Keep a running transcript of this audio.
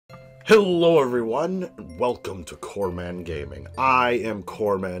Hello everyone, and welcome to Coreman Gaming. I am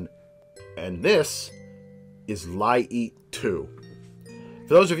Coreman, and this is LiEat 2.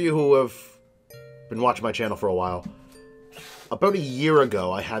 For those of you who have been watching my channel for a while, about a year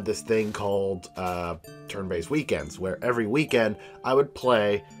ago I had this thing called turn-based weekends, where every weekend I would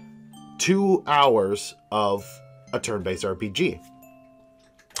play 2 hours of a turn-based RPG.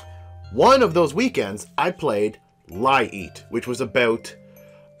 One of those weekends I played LiEat, which was about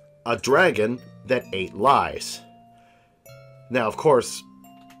a dragon that ate lies. Now, of course,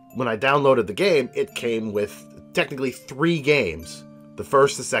 when I downloaded the game, it came with technically 3 games. The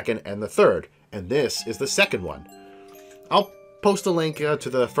first, the second, and the third. And this is the second one. I'll post a link to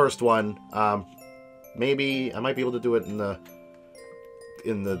the first one. Maybe I might be able to do it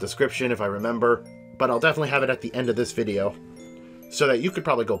in the description if I remember. But I'll definitely have it at the end of this video, so that you could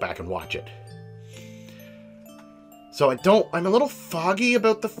probably go back and watch it. So I'm a little foggy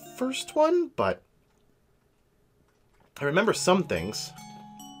about the first one, but I remember some things.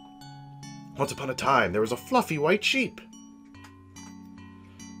 Once upon a time, there was a fluffy white sheep.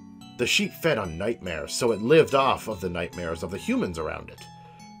 The sheep fed on nightmares, so it lived off of the nightmares of the humans around it.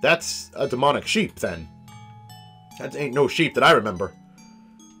 That's a demonic sheep, then. That ain't no sheep that I remember.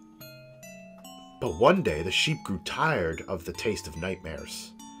 But one day, the sheep grew tired of the taste of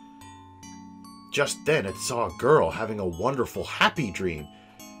nightmares. Just then, it saw a girl having a wonderful, happy dream.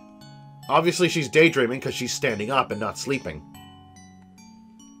 Obviously, she's daydreaming because she's standing up and not sleeping.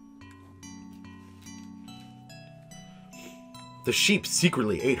 The sheep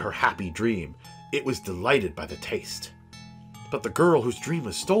secretly ate her happy dream. It was delighted by the taste. But the girl whose dream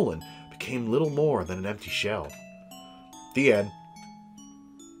was stolen became little more than an empty shell. The end.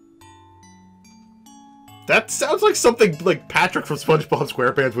 That sounds like something like Patrick from SpongeBob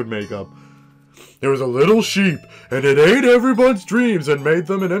SquarePants would make up. There was a little sheep, and it ate everyone's dreams and made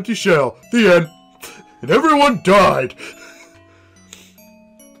them an empty shell. The end. And everyone died.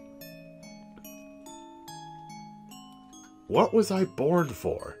 What was I born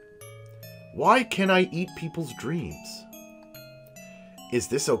for? Why can I eat people's dreams? Is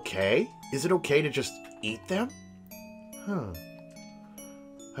this okay? Is it okay to just eat them? Huh.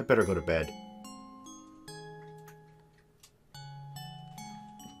 I'd better go to bed.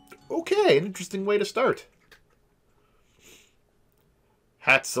 Okay, an interesting way to start.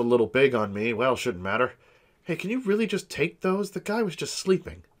 Hat's a little big on me. Well, shouldn't matter. Hey, can you really just take those? The guy was just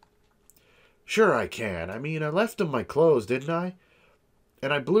sleeping. Sure I can. I mean, I left him my clothes, didn't I?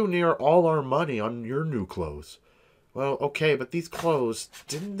 And I blew near all our money on your new clothes. Well, okay, but these clothes,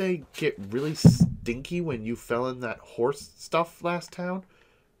 didn't they get really stinky when you fell in that horse stuff last town?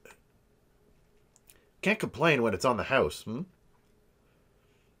 Can't complain when it's on the house, hmm?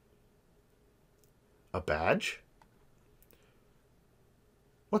 A badge?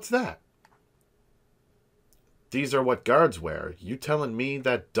 What's that? These are what guards wear. You telling me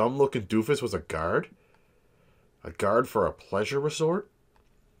that dumb-looking doofus was a guard? A guard for a pleasure resort?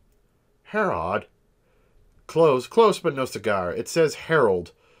 Herod? Close but no cigar. It says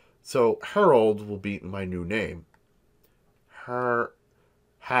Harold, so Harold will be my new name. Hal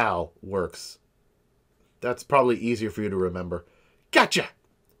works. That's probably easier for you to remember. Gotcha!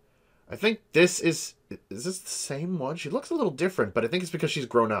 I think this is this the same one? She looks a little different, but I think it's because she's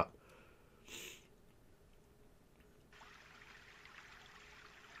grown up.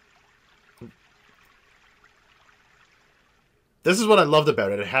 This is what I loved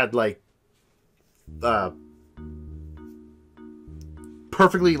about it. It had, like,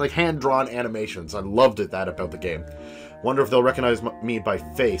 perfectly, like, hand-drawn animations. I loved that about the game. Wonder if they'll recognize me by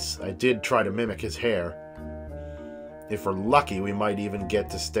face. I did try to mimic his hair. If we're lucky, we might even get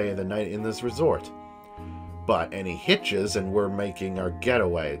to stay the night in this resort. But any hitches and we're making our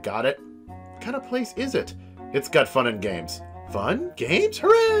getaway. Got it? What kind of place is it? It's got fun and games. Fun? Games?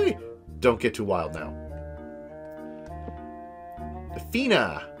 Hooray! Don't get too wild now.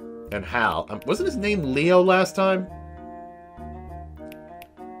 Fina and Hal. Wasn't his name Leo last time?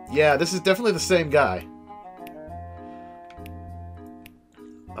 Yeah, this is definitely the same guy.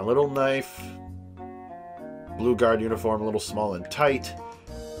 A little knife. Blue guard uniform, a little small and tight.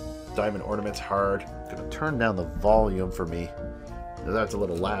 Diamond ornaments hard. Gonna turn down the volume for me. That's a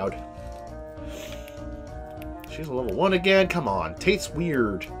little loud. She's a level 1 again. Come on. Tastes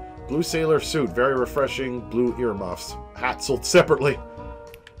weird. Blue sailor suit. Very refreshing. Blue earmuffs. Hat sold separately.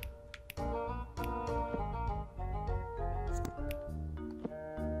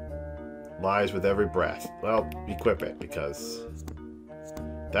 Lies with every breath. Well, equip it, because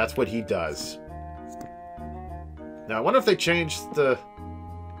that's what he does. Now, I wonder if they changed the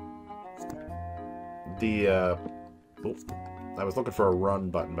I was looking for a run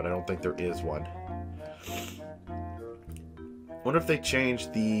button, but I don't think there is one. Wonder if they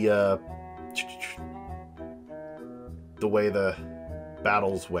changed the way the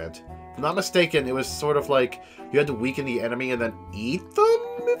battles went. If I'm not mistaken, it was sort of like you had to weaken the enemy and then eat them,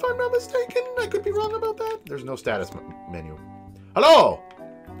 if I'm not mistaken. I could be wrong about that. There's no status menu. Hello!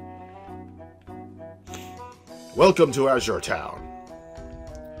 Welcome to Azure Town.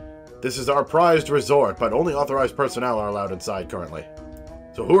 This is our prized resort, but only authorized personnel are allowed inside currently.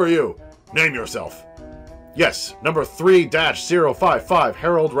 So who are you? Name yourself. Yes, number 3-055,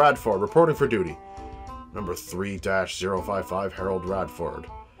 Harold Radford, reporting for duty. Number 3-055, Harold Radford.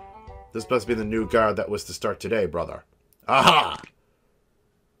 This must be the new guard that was to start today, brother. Aha!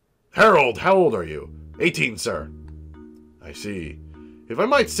 Harold, how old are you? 18, sir. I see. If I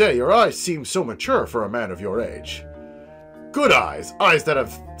might say, your eyes seem so mature for a man of your age. Good eyes. Eyes that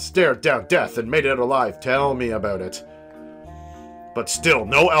have stared down death and made it alive. Tell me about it. But still,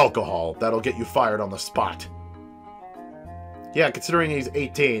 no alcohol. That'll get you fired on the spot. Yeah, considering he's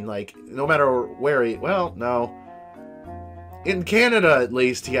 18, like, no matter where he... Well, no. In Canada, at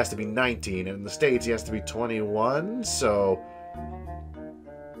least, he has to be 19, and in the States, he has to be 21, so...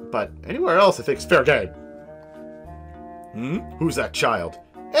 But anywhere else, I think it's fair game. Who's that child?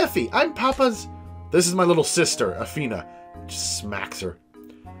 Effie, I'm Papa's... This is my little sister, Afina. Just smacks her.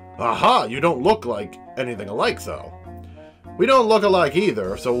 Aha, you don't look like anything alike, though. We don't look alike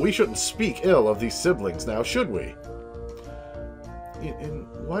either, so we shouldn't speak ill of these siblings now, should we? In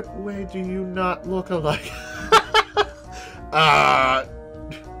what way do you not look alike?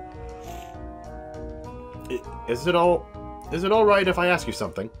 Is it all right if I ask you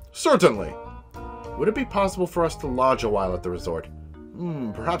something? Certainly. Would it be possible for us to lodge a while at the resort?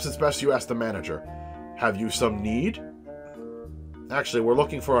 Perhaps it's best you ask the manager. Have you some need? Actually, we're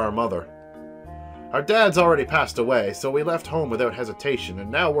looking for our mother. Our dad's already passed away, so we left home without hesitation,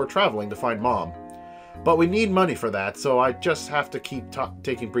 and now we're traveling to find Mom. But we need money for that, so I just have to keep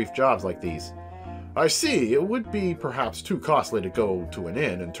taking brief jobs like these. I see, it would be perhaps too costly to go to an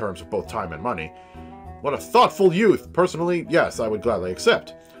inn in terms of both time and money. What a thoughtful youth! Personally, yes, I would gladly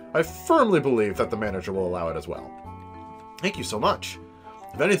accept. I firmly believe that the manager will allow it as well. Thank you so much.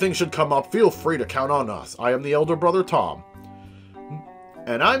 If anything should come up, feel free to count on us. I am the elder brother, Tom.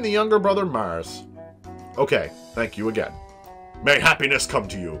 And I'm the younger brother, Mars. Okay, thank you again. May happiness come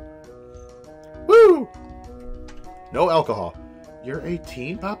to you. Woo! No alcohol. You're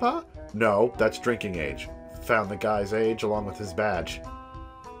 18, Papa? No, that's drinking age. Found the guy's age along with his badge.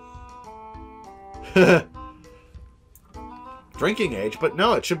 Drinking age, but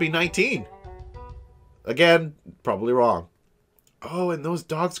no, it should be 19. Again, probably wrong. Oh, and those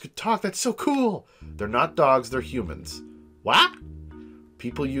dogs could talk. That's so cool. They're not dogs, they're humans. What?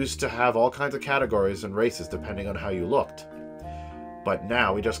 People used to have all kinds of categories and races depending on how you looked. But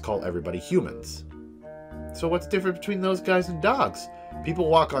now we just call everybody humans. So what's different between those guys and dogs? People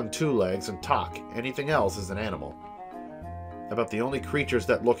walk on two legs and talk. Anything else is an animal. About the only creatures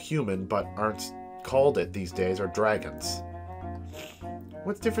that look human but aren't called it these days are dragons.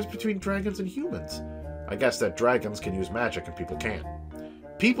 What's the difference between dragons and humans? I guess that dragons can use magic and people can't.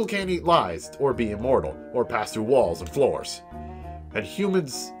 People can't eat lies, or be immortal, or pass through walls and floors. And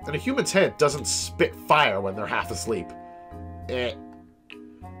a human's head doesn't spit fire when they're half asleep. Eh.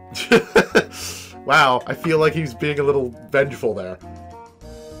 Wow, I feel like he's being a little vengeful there.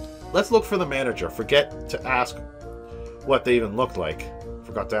 Let's look for the manager. Forget to ask what they even looked like.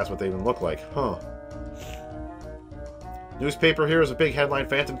 Forgot to ask what they even look like. Huh. Newspaper here is a big headline.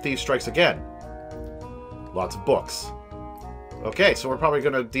 Phantom Thief strikes again. Lots of books. Okay, so we're probably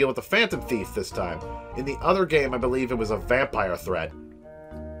going to deal with the Phantom Thief this time. In the other game, I believe it was a vampire threat.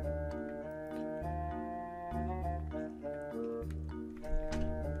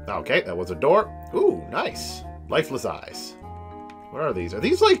 Okay, that was a door. Ooh, nice. Lifeless eyes. What are these? Are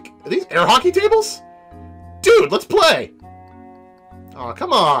these air hockey tables? Dude, let's play! Aw,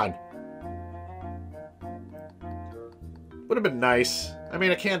 come on. Would have been nice. I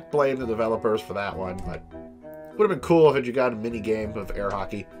mean, I can't blame the developers for that one, but would have been cool if you got a mini game of air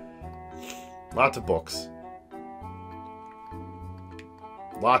hockey. Lots of books.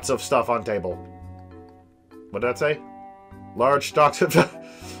 Lots of stuff on table. What did that say? Large stocks of...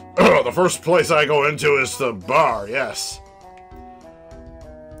 The first place I go into is the bar, yes.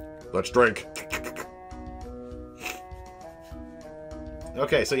 Let's drink.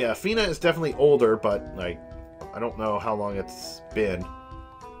 Okay, so yeah, Fina is definitely older, but, like, I don't know how long it's been.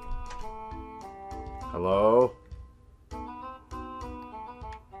 Hello?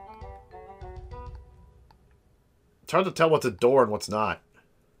 It's hard to tell what's a door and what's not.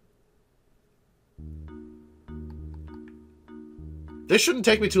 This shouldn't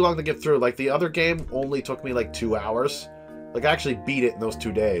take me too long to get through. Like, the other game only took me like 2 hours. Like, I actually beat it in those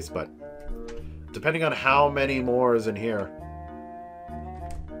 2 days, but depending on how many more is in here.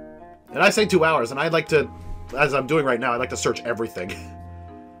 And I say 2 hours, and I like to, as I'm doing right now, I like to search everything.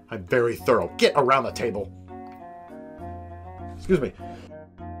 I'm very thorough. Get around the table. Excuse me.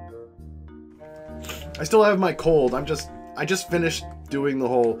 I still have my cold. I just finished doing the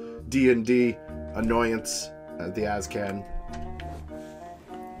whole D&D annoyance at the Azcan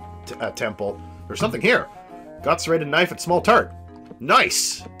temple. There's something here. Got serrated knife and small tart.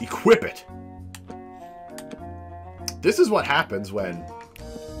 Nice! Equip it. This is what happens when...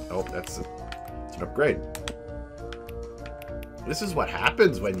 Oh, that's an upgrade. This is what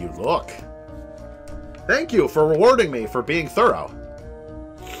happens when you look. Thank you for rewarding me for being thorough.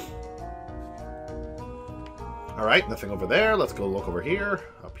 Alright, nothing over there. Let's go look over here.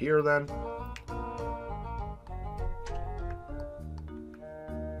 Up here, then.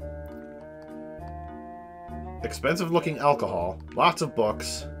 Expensive-looking alcohol. Lots of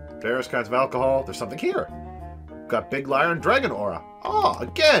books. Various kinds of alcohol. There's something here. Got Big Liar and Dragon Aura. Oh,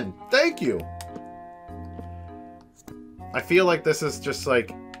 again! Thank you! I feel like this is just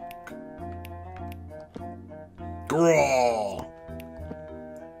like... Graw!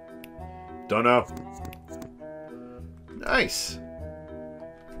 Don't know. Nice.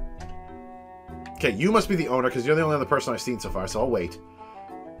 Okay, you must be the owner, because you're the only other person I've seen so far, so I'll wait.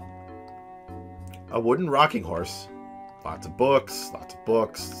 A wooden rocking horse. Lots of books, lots of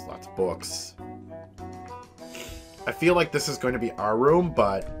books, lots of books. I feel like this is going to be our room,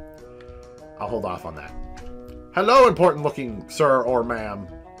 but I'll hold off on that. Hello, important-looking sir or ma'am.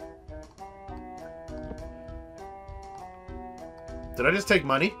 Did I just take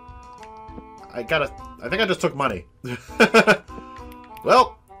money? I think I just took money.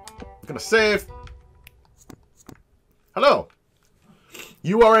 Well, I'm gonna save. Hello.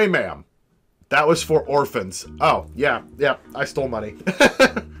 You are a ma'am. That was for orphans. Oh, yeah, I stole money.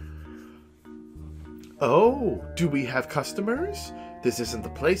 Oh, do we have customers? This isn't the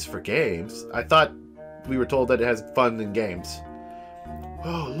place for games. I thought we were told that it has fun and games.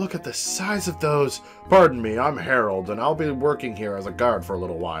 Oh, look at the size of those. Pardon me, I'm Harold, and I'll be working here as a guard for a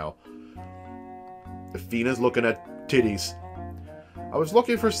little while. Athena's looking at titties. I was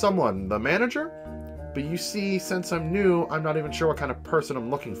looking for someone, the manager? But you see, since I'm new, I'm not even sure what kind of person I'm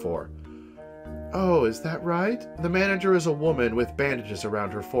looking for. Oh, is that right? The manager is a woman with bandages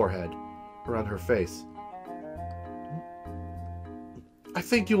around her forehead, around her face. I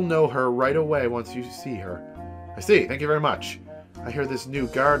think you'll know her right away once you see her. I see, thank you very much. I hear this new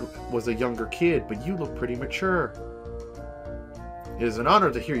guard was a younger kid, but you look pretty mature. It is an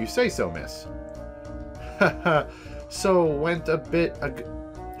honor to hear you say so, miss. She went a bit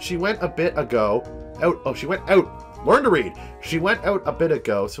ago. She went out. Learn to read. She went out a bit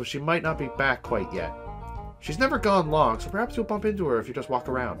ago, so she might not be back quite yet. She's never gone long, so perhaps you'll bump into her if you just walk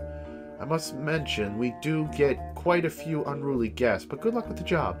around. I must mention, we do get quite a few unruly guests, but good luck with the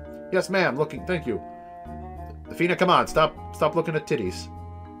job. Yes, ma'am. Thank you. Athena, come on. Stop looking at titties.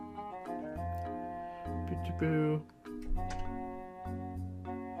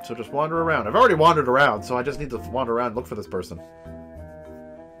 So just wander around. I've already wandered around, so I just need to wander around and look for this person.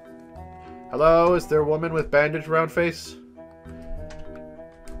 Hello, is there a woman with bandage around face?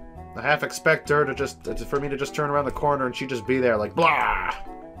 I half expect her to for me to just turn around the corner and she'd just be there like, blah!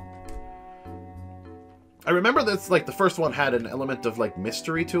 I remember that's like the first one had an element of like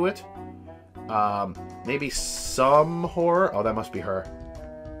mystery to it. Maybe some horror. Oh, that must be her.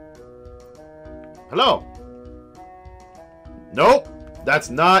 Hello. Nope, that's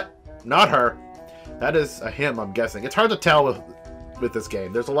not her. That is a him, I'm guessing. It's hard to tell with this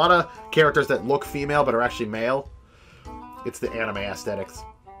game. There's a lot of characters that look female but are actually male. It's the anime aesthetics.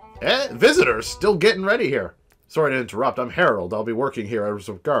 Visitors still getting ready here. Sorry to interrupt. I'm Harold. I'll be working here as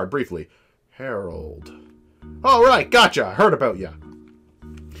a guard briefly. Harold. All right, gotcha. Heard about you.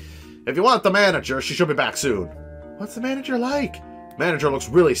 If you want the manager, she should be back soon. What's the manager like? Manager looks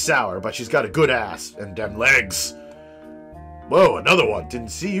really sour, but she's got a good ass and them legs. Whoa, another one. Didn't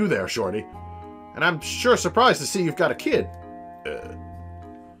see you there, shorty. And I'm sure surprised to see you've got a kid.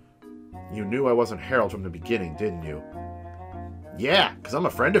 You knew I wasn't Harold from the beginning, didn't you? Yeah, because I'm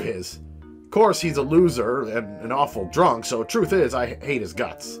a friend of his. Of course, he's a loser and an awful drunk, so truth is, I hate his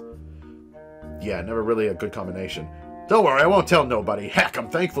guts. Yeah, never really a good combination. Don't worry, I won't tell nobody. Heck, I'm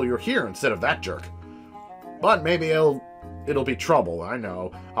thankful you're here instead of that jerk. But maybe it'll be trouble, I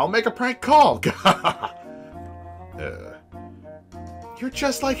know. I'll make a prank call. You're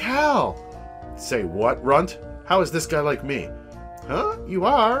just like Hal. Say what, runt? How is this guy like me? Huh? You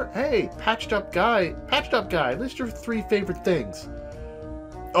are? Hey, patched up guy. List your 3 favorite things.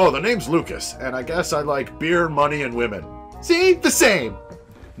 Oh, the name's Lucas, and I guess I like beer, money, and women. See? The same!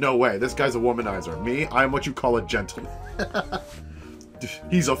 No way, this guy's a womanizer. Me, I'm what you call a gentleman.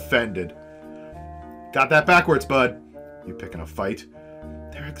 He's offended. Got that backwards, bud. You picking a fight?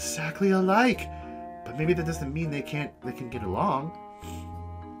 They're exactly alike. But maybe that doesn't mean they can get along.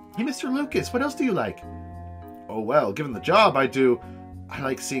 Hey, Mr. Lucas, what else do you like? Oh, well, given the job I do, I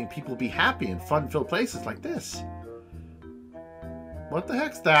like seeing people be happy in fun-filled places like this. What the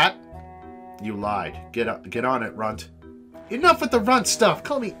heck's that? You lied. Get on it, runt. Enough with the runt stuff.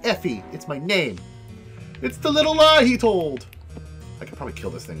 Call me Effie. It's my name. It's the little lie he told. I could probably kill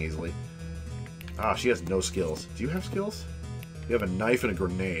this thing easily. Ah, she has no skills. Do you have skills? You have a knife and a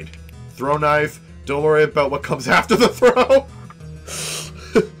grenade. Throw knife. Don't worry about what comes after the throw.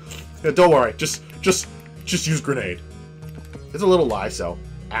 Yeah, don't worry. Just use grenade. It's a little lie, so.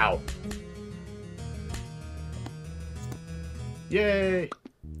 Ow. Yay!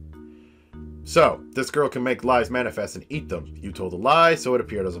 So, this girl can make lies manifest and eat them. You told a lie, so it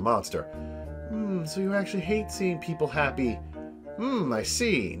appeared as a monster. So you actually hate seeing people happy. I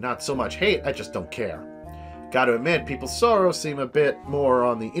see. Not so much hate, I just don't care. Gotta admit, people's sorrows seem a bit more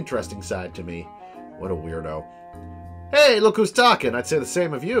on the interesting side to me. What a weirdo. Hey, look who's talking. I'd say the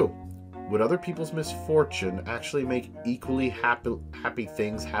same of you. Would other people's misfortune actually make equally happy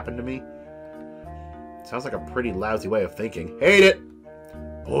things happen to me? Sounds like a pretty lousy way of thinking. Hate it!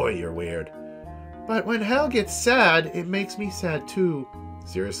 Boy, you're weird. But when hell gets sad, it makes me sad too.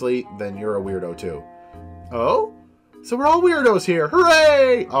 Seriously? Then you're a weirdo too. Oh? So we're all weirdos here.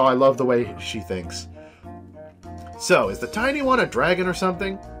 Hooray! Oh, I love the way she thinks. So, is the tiny one a dragon or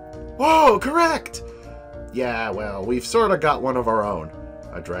something? Whoa, correct! Yeah, well, we've sort of got one of our own.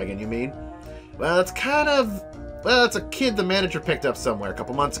 A dragon, you mean? Well, it's it's a kid the manager picked up somewhere a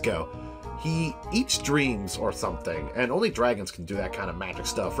couple months ago. He eats dreams or something, and only dragons can do that kind of magic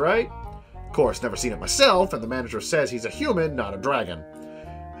stuff, right? Of course, never seen it myself, and the manager says he's a human, not a dragon.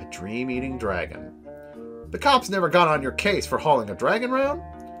 A dream-eating dragon. The cops never got on your case for hauling a dragon around?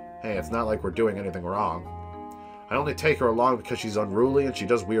 Hey, it's not like we're doing anything wrong. I only take her along because she's unruly and she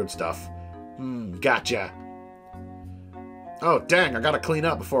does weird stuff. Gotcha. Oh, dang, I gotta clean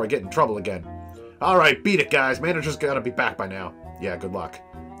up before I get in trouble again. Alright, beat it, guys. Manager's gotta be back by now. Yeah, good luck.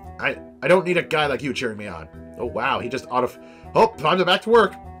 I don't need a guy like you cheering me on. Oh, wow, he just Oh, time to back to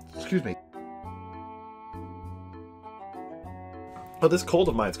work. Excuse me. Oh, this cold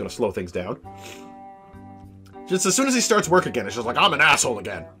of mine's gonna slow things down. Just as soon as he starts work again, it's just like, I'm an asshole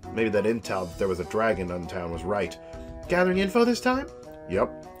again. Maybe that intel that there was a dragon in town was right. Gathering info this time?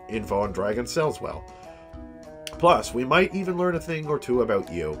 Yep, info on dragons sells well. Plus, we might even learn a thing or two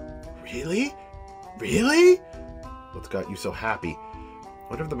about you. Really? Really? What's got you so happy?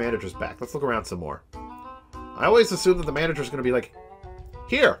 Wonder if the manager's back. Let's look around some more. I always assume that the manager's going to be like,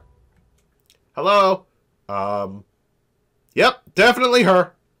 here. Hello? Yep, definitely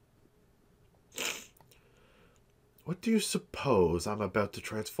her. What do you suppose I'm about to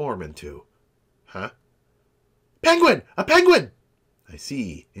transform into? Huh? Penguin! A penguin! I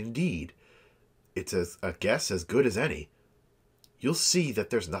see, indeed. It's a guess as good as any. You'll see that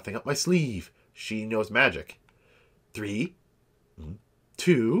there's nothing up my sleeve. She knows magic. 3,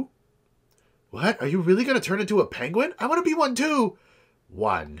 2. What? Are you really going to turn into a penguin? I want to be one too.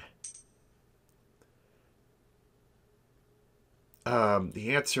 1.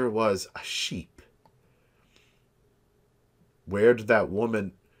 The answer was a sheep. Where did that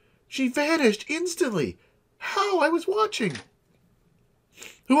woman... She vanished instantly. How? I was watching.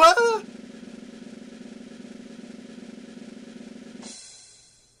 What?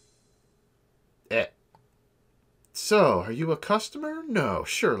 So, are you a customer? No,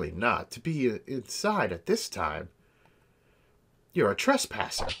 surely not. To be inside at this time. You're a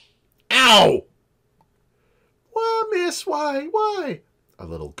trespasser. Ow! Well, miss, why? A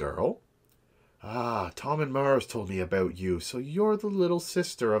little girl? Ah, Tom and Mars told me about you, so you're the little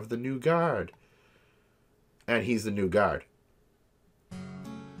sister of the new guard. And he's the new guard.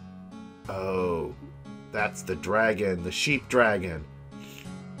 Oh, that's the dragon, the sheep dragon.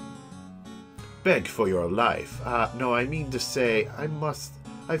 Beg for your life. No, I mean to say,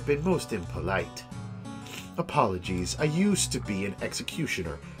 I've been most impolite. Apologies, I used to be an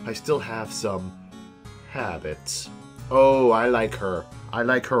executioner. I still have some habits. Oh, I like her. I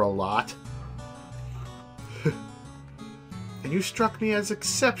like her a lot. And you struck me as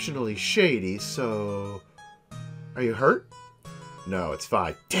exceptionally shady, so... Are you hurt? No, it's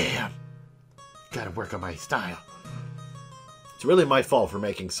fine. Damn! Gotta work on my style. It's really my fault for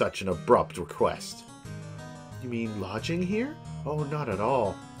making such an abrupt request. You mean lodging here? Oh, not at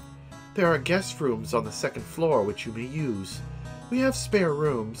all. There are guest rooms on the second floor which you may use. We have spare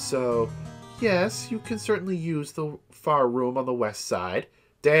rooms, so yes, you can certainly use the far room on the west side.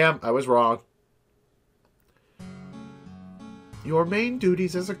 Damn, I was wrong. Your main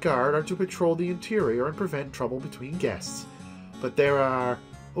duties as a guard are to patrol the interior and prevent trouble between guests. But there are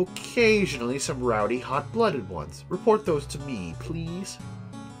occasionally some rowdy, hot-blooded ones. Report those to me, please.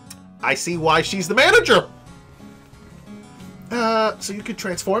 I see why she's the manager! So you could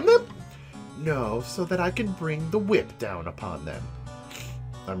transform them? No, so that I can bring the whip down upon them.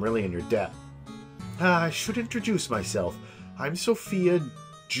 I'm really in your debt. I should introduce myself. I'm Sophia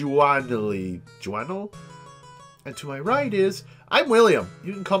Juanel? And to my right is... I'm William.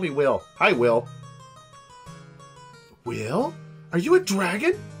 You can call me Will. Hi, Will. Will? Are you a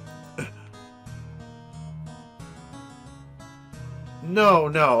dragon?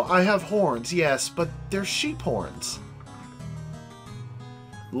 No. I have horns, yes, but they're sheep horns.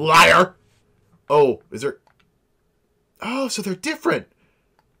 Liar! Oh, is there... Oh, so they're different.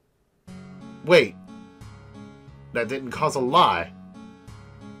 Wait. That didn't cause a lie.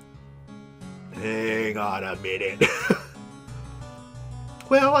 Hang on a minute.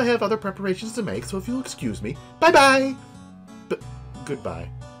 Well, I have other preparations to make, so if you'll excuse me. Bye-bye! Goodbye.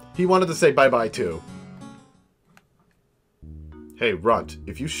 He wanted to say bye-bye, too. Hey, Runt,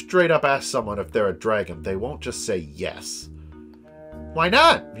 if you straight up ask someone if they're a dragon, they won't just say yes. Why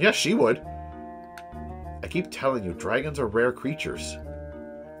not? Yes, she would. I keep telling you, dragons are rare creatures.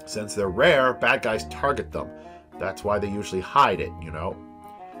 Since they're rare, bad guys target them. That's why they usually hide it, you know.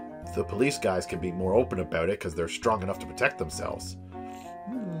 The police guys can be more open about it because they're strong enough to protect themselves.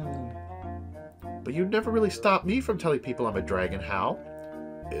 But you never really stopped me from telling people I'm a dragon, how?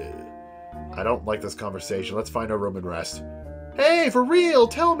 I don't like this conversation. Let's find our room and rest. Hey, for real,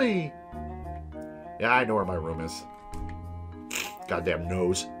 tell me! Yeah, I know where my room is. Goddamn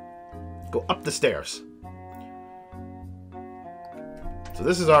nose. Go up the stairs. So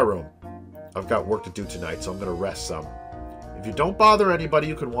this is our room. I've got work to do tonight, so I'm gonna rest some. If you don't bother anybody,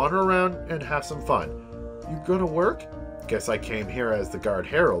 you can wander around and have some fun. You gonna work? Guess I came here as the guard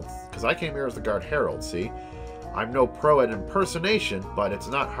herald, because I came here as the guard herald, see? I'm no pro at impersonation, but it's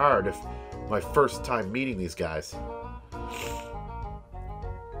not hard if my first time meeting these guys.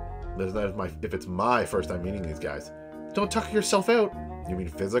 If it's my first time meeting these guys. Don't tuck yourself out. You mean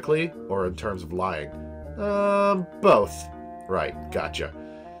physically, or in terms of lying? Both. Right, gotcha.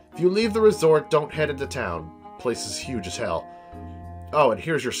 If you leave the resort, don't head into town. Place is huge as hell. Oh, and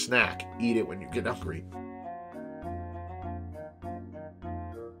here's your snack. Eat it when you get hungry.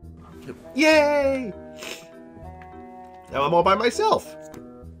 Yay! Now I'm all by myself.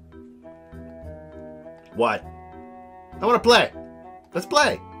 What? I want to play. Let's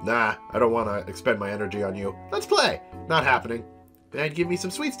play. Nah, I don't want to expend my energy on you. Let's play. Not happening. And give me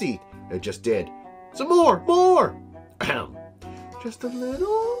some sweets to eat. It just did. Some more. More. Just a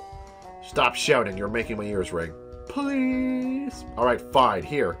little. Stop shouting. You're making my ears ring. Please. All right, fine.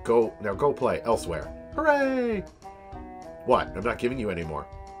 Here, go. Now go play elsewhere. Hooray. What? I'm not giving you any more.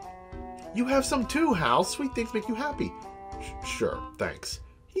 You have some too, Hal. Sweet things make you happy. Sure, thanks.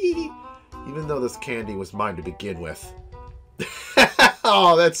 Even though this candy was mine to begin with.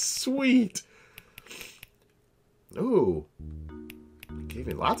 Oh, that's sweet. Ooh. Gave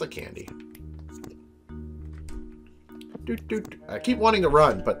me lots of candy. I keep wanting to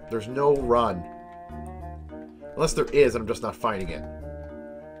run, but there's no run. Unless there is, and I'm just not finding it.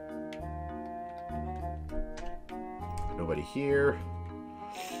 Nobody here.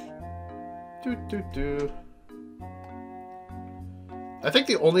 I think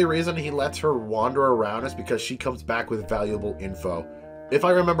the only reason he lets her wander around is because she comes back with valuable info. If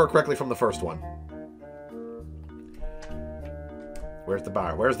I remember correctly from the first one. Where's the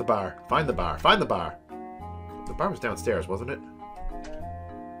bar? Where's the bar? Find the bar. Find the bar. The bar was downstairs, wasn't it?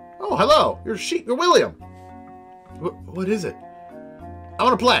 Oh, hello. You're William. What is it? I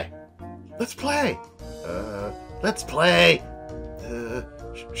want to play. Let's play. Let's play.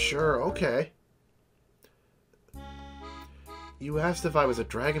 Sure, okay. You asked if I was a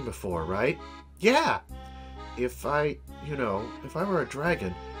dragon before, right? Yeah! If I were a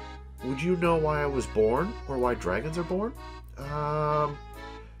dragon, would you know why I was born? Or why dragons are born?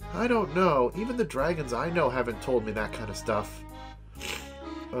 I don't know. Even the dragons I know haven't told me that kind of stuff.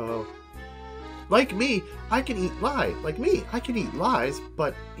 Like me, I can eat lies. Like me, I can eat lies,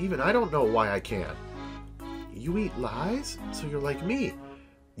 but even I don't know why I can. You eat lies? So you're like me.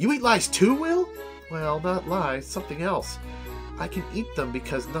 You eat lies too, Will? Well, not lies, something else. I can eat them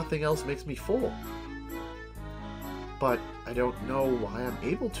because nothing else makes me full. But I don't know why I'm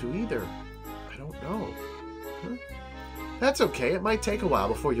able to either. I don't know. Huh? That's okay, it might take a while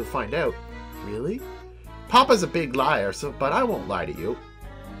before you'll find out. Really? Papa's a big liar, but I won't lie to you.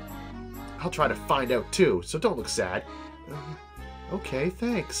 I'll try to find out too, so don't look sad. Okay,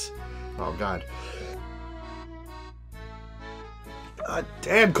 thanks. Oh, God.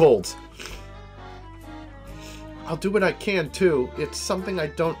 Damn colds. I'll do what I can, too. It's something I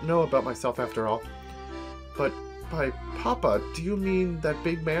don't know about myself, after all. But by Papa, do you mean that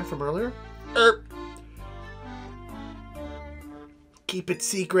big man from earlier? Keep it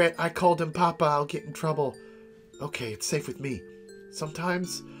secret. I called him Papa. I'll get in trouble. Okay, it's safe with me.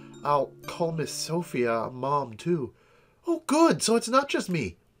 Sometimes I'll call Miss Sophia Mom, too. Oh, good. So it's not just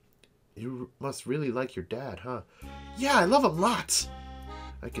me. You must really like your dad, huh? Yeah, I love him lots.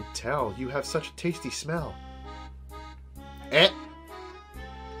 I can tell. You have such a tasty smell.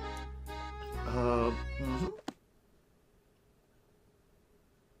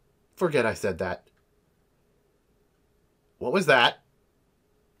 Forget I said that. What was that?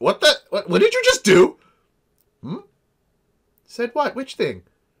 What did you just do? Said what? Which thing?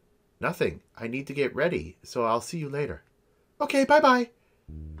 Nothing. I need to get ready, so I'll see you later. Okay, bye-bye.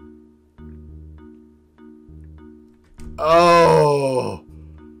 Oh.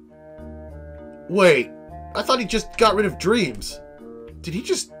 Wait. I thought he just got rid of dreams. Did he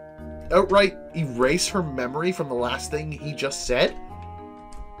just outright erase her memory from the last thing he just said?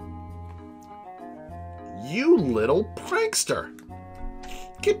 You little prankster.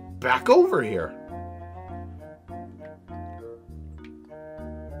 Get back over here.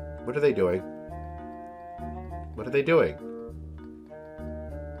 What are they doing? What are they doing?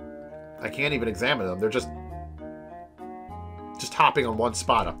 I can't even examine them. They're just hopping on one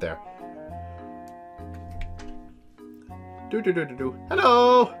spot up there.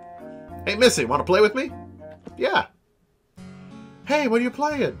 Hello! Hey, Missy, want to play with me? Yeah. Hey, what are you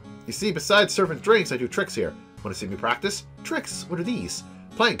playing? You see, besides serving drinks, I do tricks here. Want to see me practice? Tricks? What are these?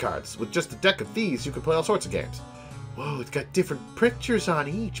 Playing cards. With just a deck of these, you can play all sorts of games. Whoa, it's got different pictures on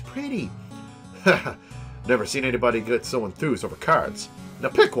each. Pretty. Never seen anybody get so enthused over cards. Now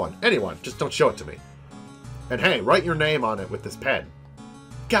pick one. Anyone. Just don't show it to me. And hey, write your name on it with this pen.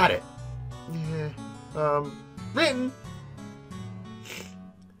 Got it. Yeah. Written.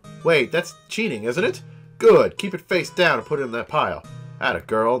 Wait, that's cheating, isn't it? Good. Keep it face down and put it in that pile. Atta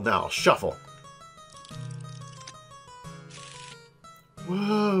girl. Now shuffle.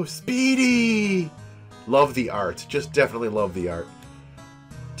 Whoa, Speedy! Love the art. Just definitely love the art.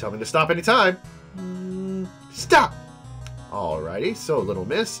 Tell me to stop anytime. Stop! Alrighty, so little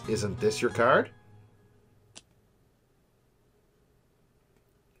miss, isn't this your card?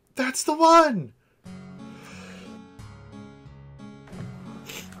 That's the one!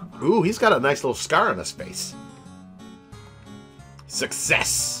 Ooh, he's got a nice little scar on his face.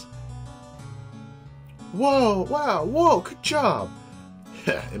 Success! Whoa, wow, whoa, good job!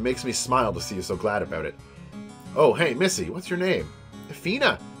 It makes me smile to see you so glad about it. Oh, hey, Missy, what's your name?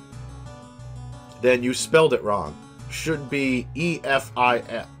 Efina. Then you spelled it wrong. Should be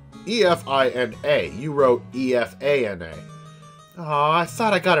E-F-I-N-A. You wrote E-F-A-N-A. Aw, I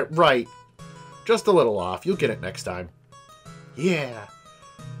thought I got it right. Just a little off. You'll get it next time. Yeah.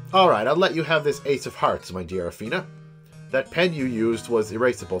 Alright, I'll let you have this Ace of Hearts, my dear Efina. That pen you used was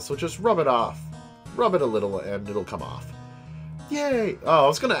erasable, so just rub it off. Rub it a little and it'll come off. Yay! Oh, I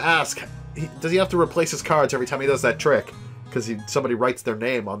was going to ask, does he have to replace his cards every time he does that trick? Because somebody writes their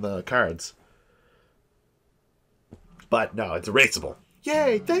name on the cards. But no, it's erasable.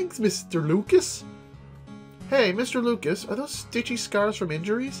 Yay! Thanks, Mr. Lucas. Hey, Mr. Lucas, are those stitchy scars from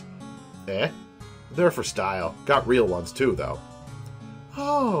injuries? They're for style. Got real ones too, though.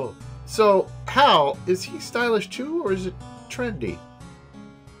 Oh, so Hal, is he stylish too, or is it trendy?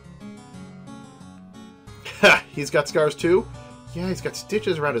 Ha! He's got scars too? Yeah, he's got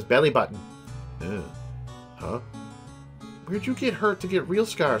stitches around his belly button. Huh? Where'd you get hurt to get real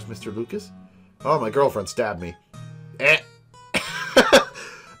scars, Mr. Lucas? Oh, my girlfriend stabbed me.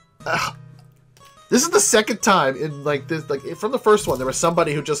 This is the second time in, like, this, like, from the first one, there was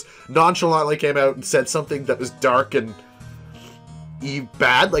somebody who just nonchalantly came out and said something that was dark and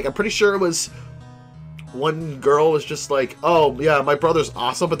bad. Like, I'm pretty sure it was one girl was just like, oh, yeah, my brother's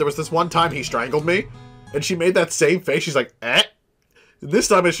awesome, but there was this one time he strangled me, and she made that same face. She's like, And this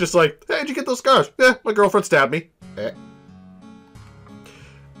time it's just like, hey, did you get those scars? Yeah, my girlfriend stabbed me.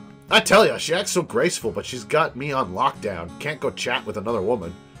 I tell ya, she acts so graceful, but she's got me on lockdown. Can't go chat with another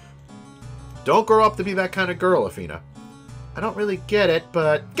woman. Don't grow up to be that kind of girl, Efina. I don't really get it,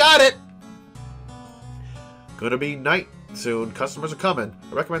 but got it! Gonna be night soon. Customers are coming.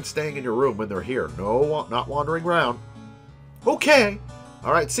 I recommend staying in your room when they're here. No, not wandering around. Okay.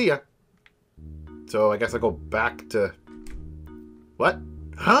 Alright, see ya. So I guess I go back to... What?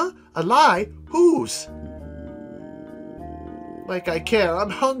 Huh? A lie? Whose? Like I care. I'm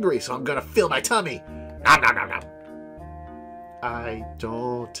hungry, so I'm gonna fill my tummy. Nom nom nom nom. I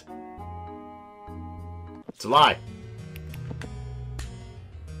don't. It's a lie.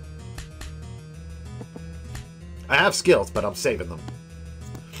 I have skills, but I'm saving them.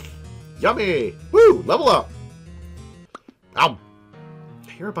 Yummy! Woo! Level up! I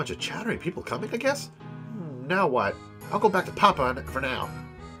hear a bunch of chattering people coming, I guess? Now what? I'll go back to Papa for now.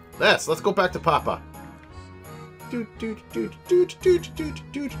 Let's go back to Papa.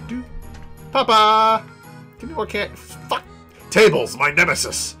 Papa! Give me more candy. Fuck! Tables, my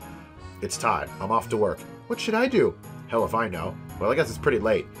nemesis! It's time. I'm off to work. What should I do? Hell if I know. Well, I guess it's pretty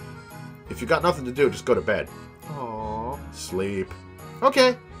late. If you got nothing to do, just go to bed. Aww. Sleep.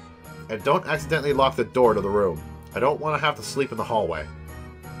 Okay. And don't accidentally lock the door to the room. I don't want to have to sleep in the hallway.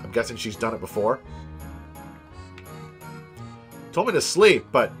 I'm guessing she's done it before. Told me to sleep,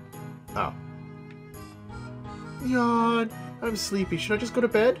 but... Oh. Yawn. I'm sleepy. Should I just go to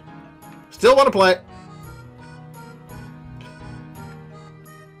bed? Still want to play.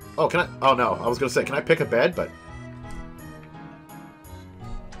 Oh, can I... Oh, no. I was going to say, can I pick a bed? But...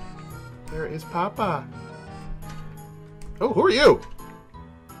 There is Papa. Oh, who are you?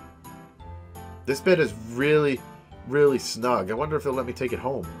 This bed is really, really snug. I wonder if they'll let me take it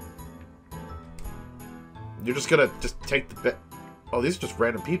home. You're just going to take the bed... Oh, these are just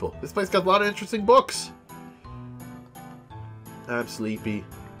random people. This place got a lot of interesting books. I'm sleepy.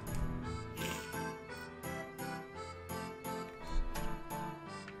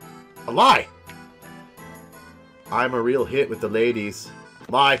 A lie! I'm a real hit with the ladies.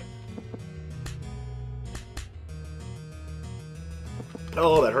 Lie.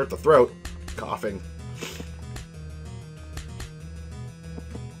 Oh, that hurt the throat. Coughing.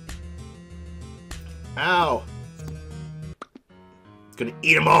 Ow. It's gonna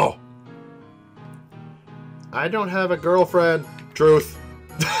eat them all. I don't have a girlfriend. Truth.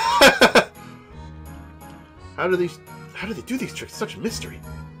 How do they do these tricks? It's such a mystery.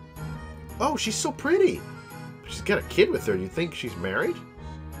 Oh, she's so pretty. She's got a kid with her. You think she's married?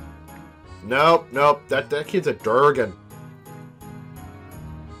 Nope, nope. That kid's a Durgan.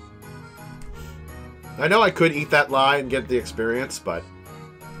 I know I could eat that lie and get the experience, but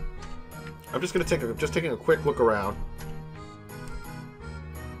I'm just gonna taking a quick look around.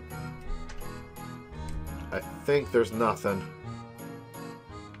 I think there's nothing.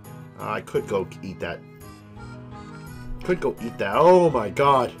 I could go eat that. Could go eat that. Oh my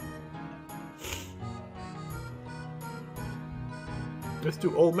god. Let's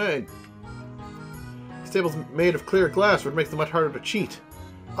do old man. This table's made of clear glass, which makes it much harder to cheat.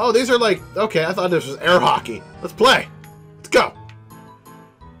 Oh, these are like... Okay, I thought this was air hockey. Let's play. Let's go.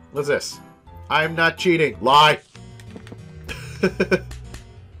 What's this? I'm not cheating. Lie.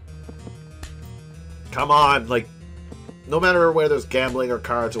 Come on. Like, no matter where there's gambling or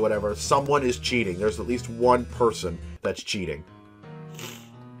cards or whatever, someone is cheating. There's at least one person that's cheating.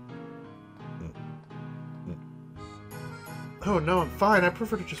 Oh, no, I'm fine. I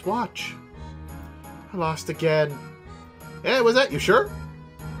prefer to just watch. I lost again. Hey, was that you sure?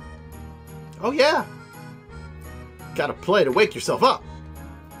 Oh, yeah. Gotta play to wake yourself up.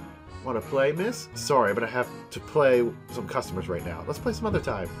 Want to play, miss? Sorry, but I have to play some customers right now. Let's play some other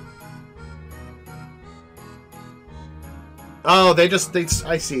time. Oh,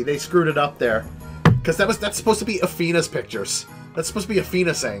 I see. They screwed it up there. Because that's supposed to be Athena's pictures. That's supposed to be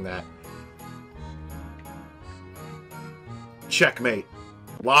Athena saying that. Checkmate.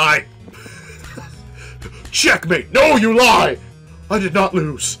 Lie. Checkmate. No, you lie. I did not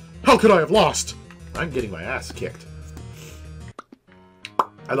lose. How could I have lost? I'm getting my ass kicked.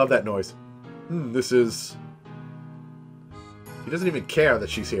 I love that noise. This is... He doesn't even care that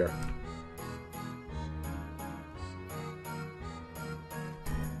she's here.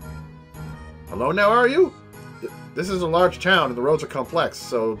 Hello now, are you? This is a large town and the roads are complex,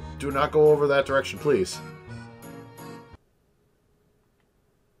 so do not go over that direction, please.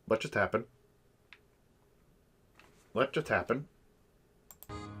 What just happened? What just happened?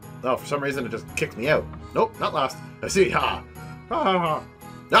 Oh, for some reason it just kicked me out. Nope, not lost. I see. Ha! Ha ha ha!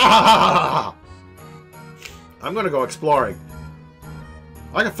 Ah, ha ha ha ha! I'm gonna go exploring.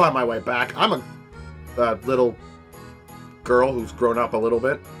 I can find my way back. I'm a little girl who's grown up a little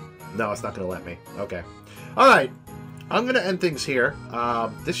bit. No, it's not gonna let me. Okay. Alright. I'm gonna end things here.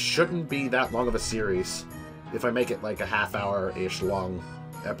 This shouldn't be that long of a series if I make it like a half-hour-ish long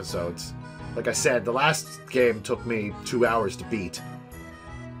episodes. Like I said, the last game took me 2 hours to beat.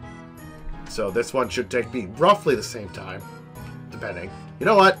 So this one should take me roughly the same time, depending. You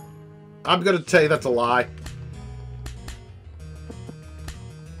know what? I'm going to tell you that's a lie.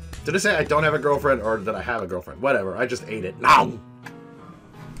 Did I say I don't have a girlfriend, or did I have a girlfriend? Whatever, I just ate it. No!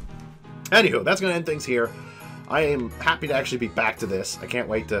 Anywho, that's going to end things here. I am happy to actually be back to this. I can't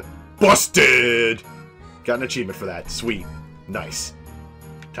wait to... Busted! Got an achievement for that. Sweet. Nice.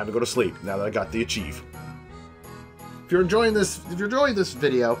 Time to go to sleep, now that I got the achieve. If you're enjoying this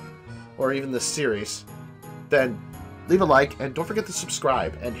video, or even this series, then leave a like, and don't forget to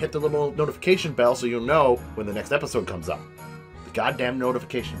subscribe, and hit the little notification bell so you'll know when the next episode comes up. The goddamn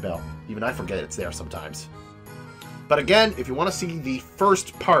notification bell. Even I forget it's there sometimes. But again, if you want to see the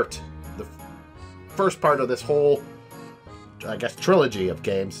first part of this whole, I guess, trilogy of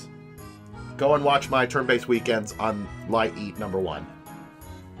games, go and watch my turn-based weekends on LiEat #1.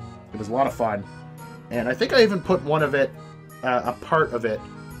 It was a lot of fun. And I think I even put one of it, a part of it,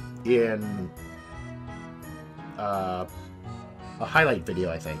 in a highlight video,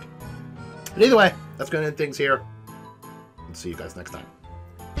 I think. But either way, that's going to end things here. And see you guys next time.